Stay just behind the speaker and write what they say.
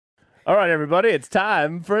All right, everybody, it's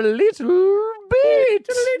time for a little bit.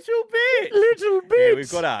 Yeah,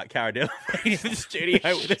 we've got Cara Delevingne in the studio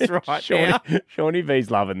with us right now. Shawnee V's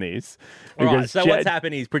loving this. Right, Because so what's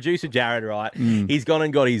happened is producer Jared, right, he's gone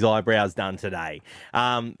and got his eyebrows done today.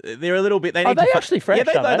 They're a little bit... They Are need they to actually fresh,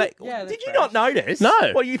 are they? Yeah, did you not notice?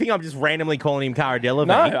 No. What, you think I'm just randomly calling him Cara Delevingne?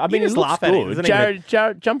 No, I mean, you it just looks laugh at him. good. Doesn't even-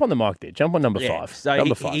 Jared, jump on the mic there. Jump on number Yeah, 5. so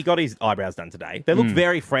Number 5. he got his eyebrows done today. They look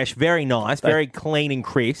very fresh, very nice, very clean and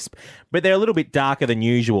crisp, but they're a little bit darker than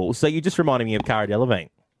usual. So you just reminded me of Cara Delevingne.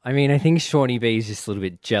 I mean, I think Shawnee B is just a little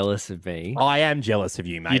bit jealous of me. I am jealous of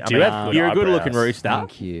you, mate. You do have good you're a good-looking eyebrows. rooster,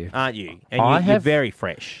 Thank you. aren't you? And I you're have- very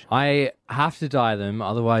fresh. I have to dye them,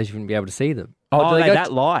 otherwise you wouldn't be able to see them. Oh, do they go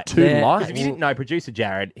that light? too Yeah. light? If you didn't know, producer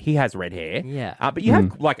Jared, he has red hair. Yeah. But you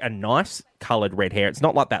have like a nice coloured red hair. It's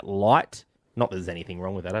not like that light. Not that there's anything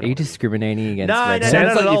wrong with that. I Are don't you know. discriminating against No, red no, hair? Sounds no,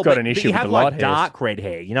 like not at you've all, got but an issue you with have the like light hairs. dark red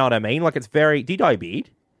hair. You know what I mean? Like it's very... Do you dye a beard?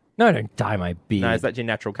 No, I don't dye my beard. No, is that your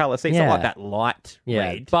natural colour? See, it's Yeah. not like that light yeah,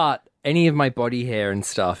 red. but any of my body hair and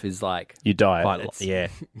stuff is like... You dye Quite, it. yeah.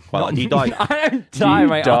 Quite, do you dye... I don't Do dye you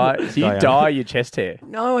my... dye, do you Dye dye your chest hair?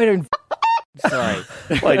 No, I don't... Sorry.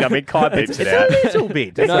 Like, I mean, Kai beeps it out. a little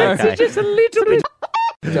bit. It's No, okay. just a little bit.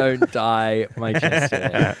 Don't dye my chest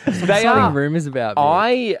hair. They Starting are. rumours about me.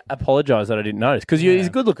 I apologise that I didn't notice because he's a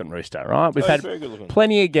good-looking rooster, right? We've had very good-looking.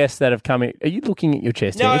 plenty of guests that have come in. Are you looking at your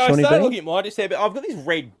chest No, hair, I Shawnee started B? looking at my chest hair, but I've got this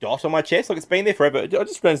red dot on my chest. Like it's been there forever. I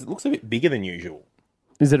just realised it looks a bit bigger than usual.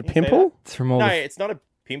 Is it a pimple? It's from all No, the... it's not a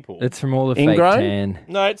pimple. It's from all the Ingrown? fake tan.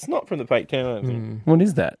 No, it's not from the fake tan. I don't think. What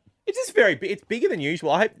is that? It's just very big. It's bigger than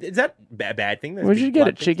usual. I hope, is that a bad thing? There's We big should get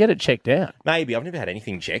blood things? get it checked out. Maybe. I've never had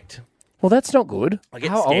anything checked. Well, that's not good. I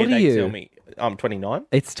get How scared. old are They you? tell me I'm 29.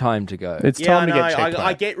 It's time to go. It's Yeah, time to I know. get checked. I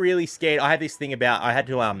mate. get really scared. I had this thing about I had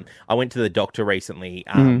to I went to the doctor recently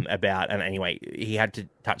about and anyway he had to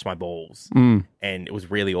touch my balls and it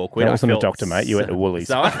was really awkward. That wasn't a felt doctor, mate. You went to Woolies.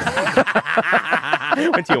 So went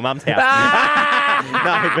to your mum's house.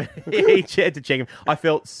 No, but he had to check him. I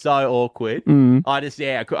felt so awkward. I just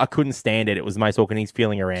I couldn't stand it. It was the most awkward. He's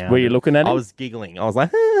feeling around. Were you looking at him? I was giggling. I was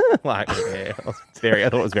like, like yeah. I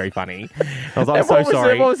thought it was very funny. I was like, I'm And so what was the-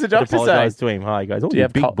 sorry. what was the doctor saying? Apologise to him. Hi, he goes, oh, you you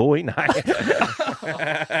have big col- boy. No.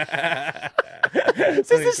 Is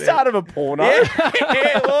this the start of a porno? Yeah,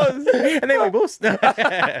 it was. And then we both. No.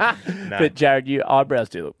 But Jared, your eyebrows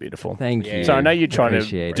do look beautiful. Thank you. So I know you're trying to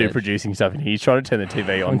Appreciate do it. producing stuff in here. You're trying to turn the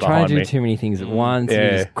TV on I'm trying behind to do me. too many things at once. Yeah. You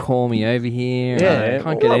just call me over here. Yeah. I can't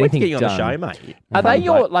Well, get Well, I went to anything get you on done. the show, mate. Are they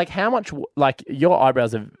your like how much like your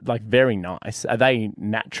eyebrows are like very nice? Are they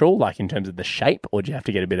natural like in terms of the shape, or do you have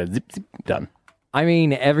to get a bit of zip done? I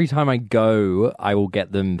mean, every time I go, I will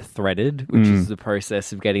get them threaded, which is the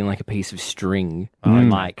process of getting like a piece of string. And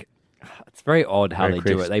like, it's very odd how Very they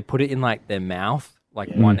do crisp. it. They put it in like their mouth, like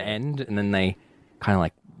one end, and then they kind of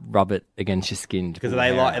like rub it against your skin. Because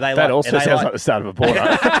they like That also sounds like the start of a porno.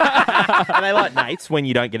 are they like Nate's when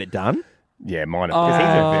you don't get it done? Yeah, mine Because are. these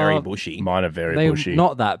are very bushy. Mine are very They're bushy.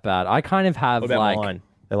 not that bad. I kind of have What about like mine?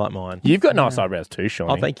 They like mine. You've got nice eyebrows too,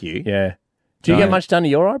 Sean. Oh, thank you. Yeah. Do you get much done to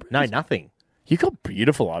your eyebrows? No, nothing. You got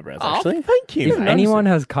beautiful eyebrows, actually. Oh, thank you. if anyone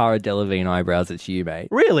has Cara Delevingne eyebrows, it's you, mate.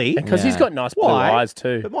 Really? Because he's Yeah. got nice blue Why? eyes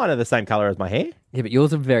too. But mine are the same colour as my hair. Yeah, but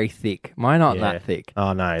yours are very thick. Mine aren't Yeah. that thick.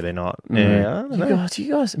 Oh, no, they're not. Yeah, I don't know.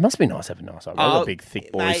 You guys, it must be nice having nice eyebrows. I've got big,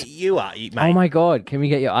 thick boys. Mate, you are. Mate, Oh my god, can we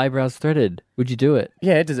get your eyebrows threaded? Would you do it?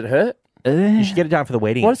 Yeah, does it hurt? you should get it done for the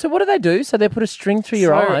wedding. So what do they do? So they put a string through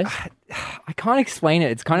your eyes? I can't explain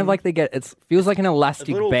it. It's kind of like they get. It feels like an elastic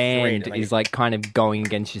little band thread, is like kind of going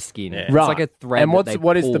against your skin. It's Right. like a thread. And that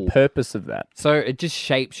what they is the pull. purpose of that? So it just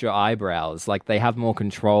shapes your eyebrows. Like they have more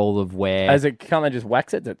control of where Can't they just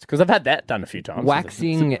wax it? Because I've had that done a few times.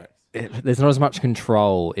 waxing. There's not as much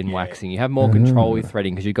control in waxing. You have more control with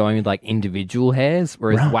threading because you're going with like individual hairs,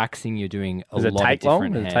 whereas waxing you're doing a Does it lot take of long?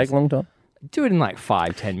 different Does it hairs. take a long time? Do it in like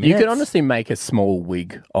 5-10 minutes. You could honestly make a small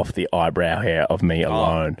wig off the eyebrow hair of me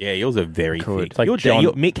alone. Yeah, yours are very thick. It's like your, John-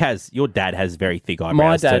 your dad has very thick My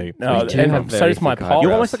eyebrows dad, too. no, do and have so very does my thick pop.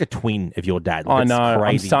 You're almost like a twin of your dad. I It's know. I'm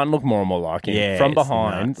Crazy. starting to look more and more like him. Yeah, From it's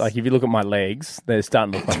behind, nuts. like if you look at my legs, they're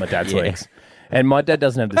starting to look like my dad's Yeah. legs. And my dad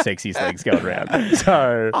doesn't have the sexiest legs going around.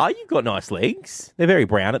 So, Oh, you've got nice legs. They're very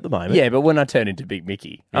brown at the moment. yeah, but when I turn into Big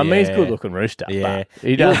Mickey, I mean, he's a Yeah. good looking rooster. Yeah. But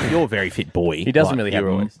he doesn't. You're a very fit boy. He doesn't Like, really have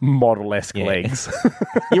you're always- model-esque Yeah. legs.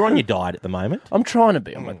 You're on your diet at the moment. I'm trying to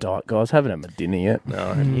be on my diet, guys. Haven't had my dinner yet.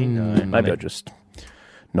 No, you know. Maybe I'll just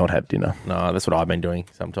not have dinner. No, that's what I've been doing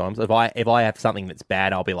sometimes. If I have something that's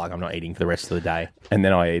bad, I'll be like, I'm not eating for the rest of the day. And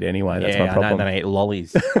then I eat anyway. That's yeah, my problem. I know. Then I eat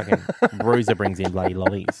lollies. Fucking Bruiser brings in bloody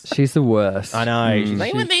lollies. She's the worst. I know. She's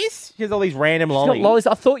like, you want this? She has all these random She's got lollies. lollies.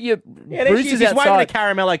 I thought you. Yeah, there Bruce she's is just waving a outside.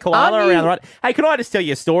 caramello koala Aren't you- around, right? Hey, can I just tell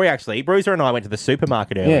you a story, actually? Bruiser and I went to the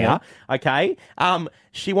supermarket earlier, Yeah. okay?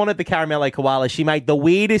 She wanted the caramello koala. She made the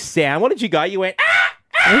weirdest sound. What did you go? You went, ah!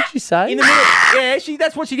 What did you say? In the middle. Yeah,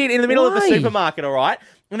 that's what she did in the middle of the Why? supermarket, all right?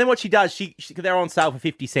 And then what she does, they're on sale for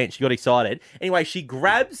 50 cents. She got excited. Anyway, she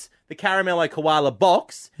grabs the caramello koala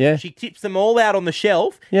box. Yeah. She tips them all out on the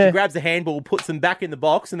shelf. Yeah. She grabs the handball, puts them back in the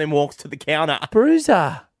box, and then walks to the counter.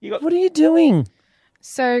 Bruiser, got- what are you doing?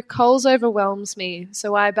 So Coles overwhelms me,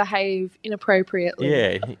 so I behave inappropriately.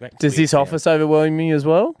 Yeah. Does this office overwhelm me as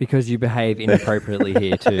well? Because you behave inappropriately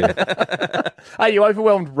here too. Are you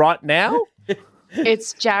overwhelmed right now?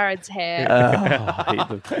 It's Jared's hair.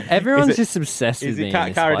 Everyone's just obsessed Is with me. it in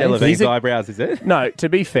this Cara place. Delevingne's eyebrows, is it? No, to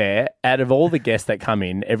be fair, out of all the guests that come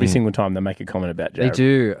in, every single time they make a comment about They Jared.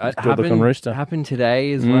 do. good looking rooster. Happened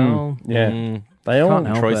today as well. Yeah. They all. Can't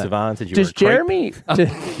help Troy it. Sivan said you Does were a creep.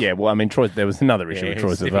 Jeremy? yeah, well, I mean, Troy. There was another issue Yeah, with Troy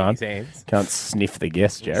he's sniffing Sivan. his hands. Can't sniff the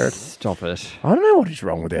guest, Jared. Stop it. I don't know what is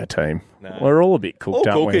wrong with our team. We're all a bit cooked, All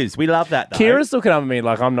aren't cookers. We love that, though. Kira's looking up at me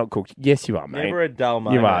like I'm not cooked. Yes, you are, mate. Never a dull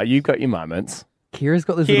moment. You are. You've got your moments. Kira's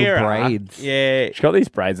got those Kira, little braids. Yeah. She's got these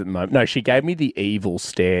braids at the moment. No, she gave me the evil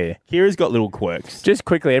stare. Kira's got little quirks. Just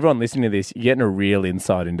quickly, everyone listening to this, you're getting a real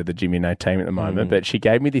insight into the Jimmy and Nate team at the moment. But she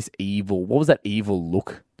gave me this evil. What was that evil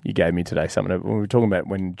look you gave me today? Something when we were talking about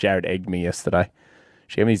when Jared egged me yesterday.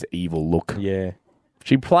 She gave me this evil look. Yeah.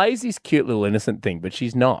 She plays this cute little innocent thing, but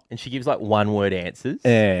she's not. And she gives like one word answers.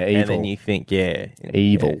 Yeah, evil. And then you think, yeah.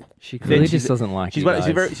 Evil. Yeah. She clearly she's- just doesn't like She's you one,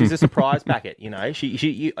 guys. she's a surprise packet, you know.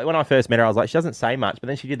 When I first met her, I was like, she doesn't say much, but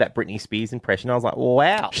then she did that Britney Spears impression. I was like,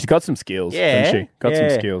 wow. She's got some skills, Yeah, hasn't she? Got some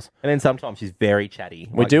yeah. skills. And then sometimes she's very chatty.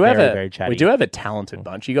 We like, do very, have very chatty. we do have a talented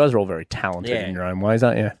bunch. You guys are all very talented Yeah. in your own ways,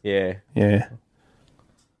 aren't you? Yeah. Yeah.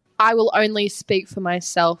 I will only speak for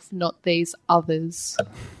myself, not these others.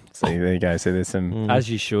 See, there you go. So there's some. As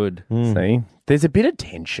you should. See, there's a bit of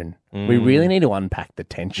tension. We really need to unpack the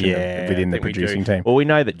tension Yeah, within I the think we do. producing team. Well, we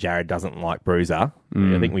know that Jared doesn't like Bruiser.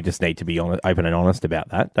 I think we just need to be open and honest about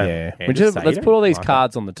that. Don't- Yeah, yeah, we just just, say let's you put all don't these like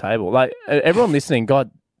cards on the table. Like everyone listening,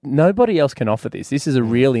 God, nobody else can offer this. This is a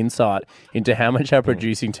real insight into how much our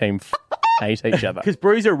producing team hate each other. Because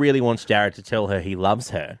Bruiser really wants Jared to tell her he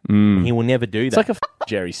loves her. He will never do that. It's like a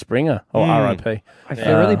Jerry Springer or RIP. I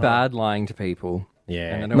feel really bad lying to people.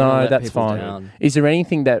 yeah. And I don't wanna No, let that's people fine. down. Is there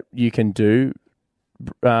anything that you can do,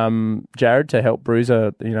 Jared, to help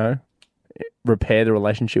Bruiser, repair the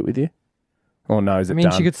relationship with you? Or no, is it I mean,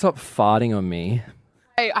 done? she could stop farting on me.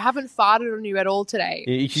 Hey, I haven't farted on you at all today.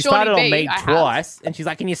 She Shorty started on B, me I have. twice, and she's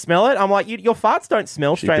like, "Can you smell it?" I'm like, "Your farts don't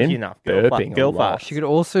smell She's strangely been enough." burping a Girl lot. farts. She could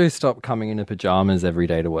also stop coming in her pajamas every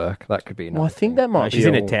day to work. That could be enough. Well, I think that might No, be she's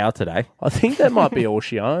in a all- towel today. I think that might be all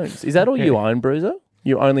she owns. Is that all you own, Bruiser?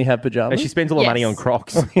 You only have And pajamas? she spends all the money Yes. on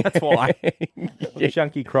Crocs. That's why.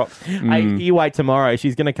 Chunky Crocs. Hey, you wait tomorrow.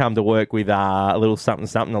 She's going to come to work with a little something,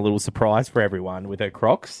 a little surprise for everyone with her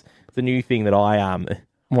Crocs. It's a new thing that I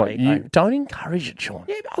What, you don't encourage it, Sean.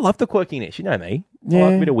 Yeah, I love the quirkiness. You know me. I Yeah.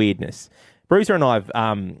 like a bit of weirdness. Bruiser and I've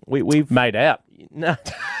we've Made out. no.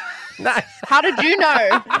 No, How did you know?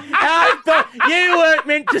 I thought you weren't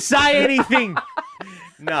meant to say anything.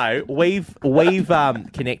 No, we've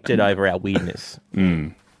connected over our weirdness.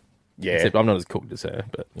 Yeah. Except I'm not as cooked as her,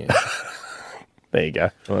 but yeah, There you go.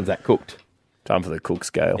 no one's that cooked. Time for the cook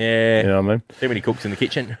scale. Yeah, You know what I mean? too many cooks in the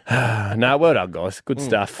kitchen. No, well done, guys. Good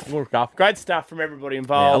stuff. Great stuff from everybody Yeah,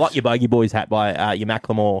 involved. I like your Bogey Boys hat by your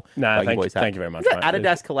Macklemore. No, Bogey thank you- Boys hat. thank you very much, Is that mate.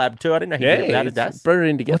 Adidas collab too? I didn't know he Yeah, did it with it's Adidas. brought it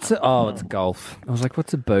in together. What's it? Oh, it's golf. I was like,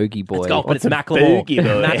 what's a bogey boy? It's golf, but it's What's a Macklemore. Bogey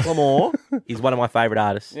Boy? Macklemore is one of my favourite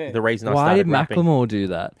artists. The reason I Why started did rapping. Macklemore do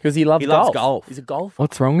that? Because he loves He golf. loves golf. He's a golfer.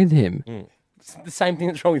 What's wrong with him? It's the same thing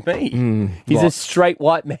that's wrong with me. He's a what? straight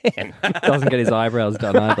white man. Doesn't get his eyebrows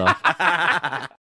done either.